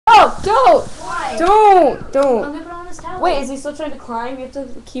No! Don't! Why? Don't! I'm Don't! gonna put on this towel. Wait, is he still trying to climb? You have to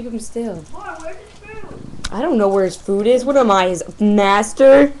keep him still. Mom, where's his food? I don't know where his food is. What am I, his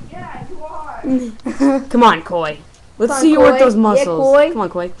master? Yeah, you are. Come on, Coy. Let's Come on, see you work Coy. those Yeah, muscles. Coy. Come on,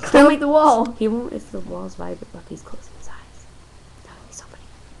 Coy. Climb up the wall. He won't if the walls vibrate. Look, he's closing his eyes. No, he's opening.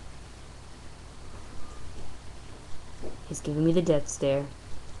 He's giving me the death stare.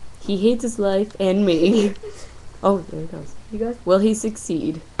 He hates his life and me. Oh, there he goes. You guys, Will he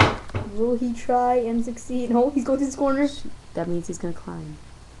succeed? will he try and succeed? No, he's going to this corner. That means he's gonna climb.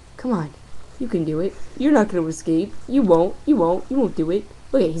 Come on. You can do it. You're not gonna escape. You won't. You won't. You won't do it.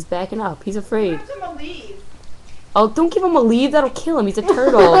 Look at, he's backing up. He's afraid. Give him a leave. Oh, don't give him a leave. That'll kill him. He's a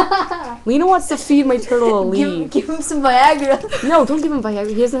turtle. Lena wants to feed my turtle a leave. Give him some Viagra. No, don't give him Viagra.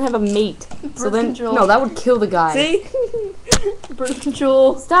 He doesn't have a mate. So Birth then, control. no, that would kill the guy. See? Birth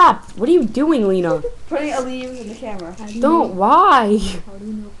control. Stop. What are you doing, Lena? Putting a leave in the camera. Don't. Why? How do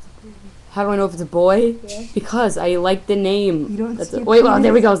you know? How do I know if it's a boy? Yeah. Because I like the name. You don't That's skip wait, well, penis.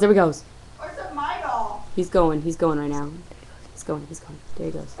 there he goes. There he goes. Where's the my doll? He's going. He's going right now. He's going. He's going. There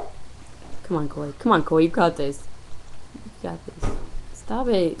he goes. Come on, Coy. Come on, Coy. You got this. You got this. Stop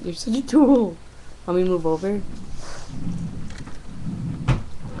it. You're such a tool. Want me to move over?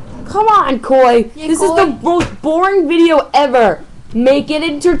 Come on, Coy. Yeah, This Coy. is the most boring video ever. Make it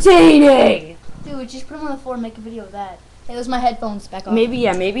entertaining. Dude, just put him on the floor and make a video of that. Hey, those are my headphones back on. Maybe,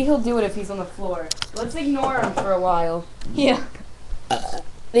 yeah. Maybe he'll do it if he's on the floor. Let's ignore him for a while. Yeah.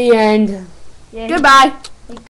 The end. Yeah. Goodbye.